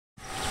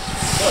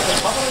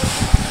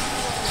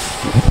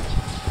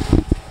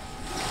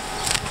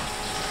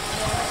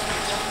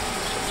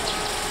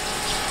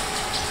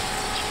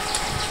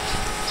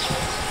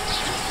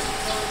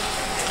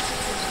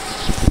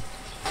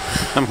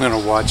I'm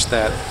gonna watch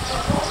that.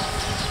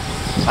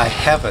 I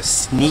have a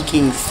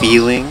sneaking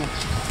feeling,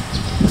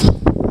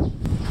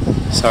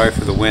 sorry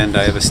for the wind,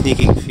 I have a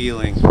sneaking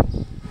feeling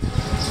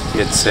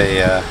it's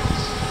a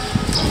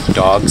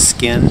dog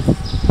skin.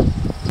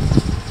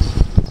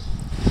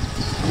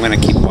 I'm gonna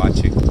keep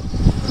watching.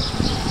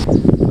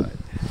 But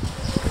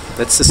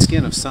that's the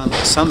skin of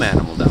some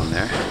animal down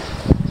there.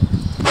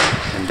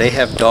 And they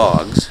have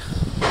dogs,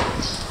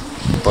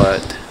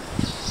 but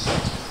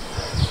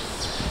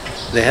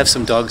they have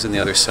some dogs on the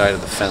other side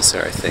of the fence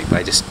there, I think.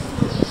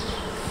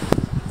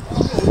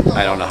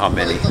 I don't know how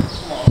many.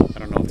 I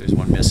don't know if there's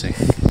one missing.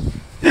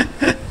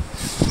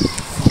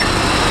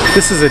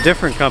 This is a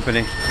different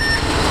company.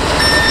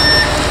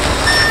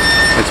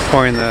 It's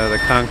pouring the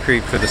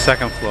concrete for the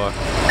second floor.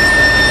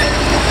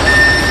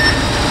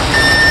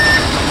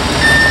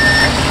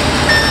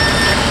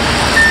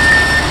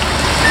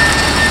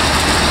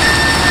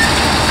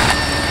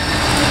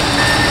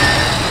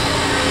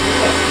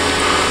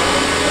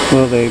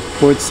 Well, they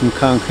poured some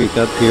concrete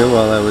up here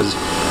while I was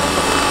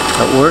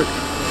at work.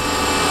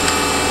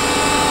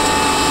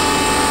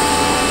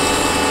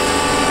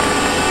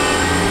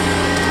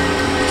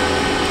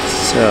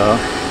 So,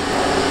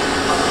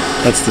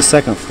 that's the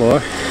second floor.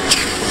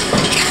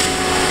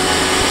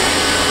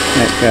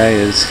 That guy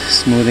is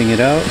smoothing it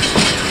out.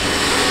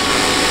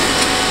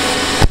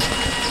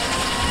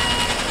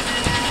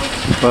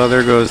 Well,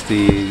 there goes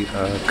the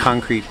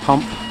concrete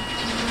pump.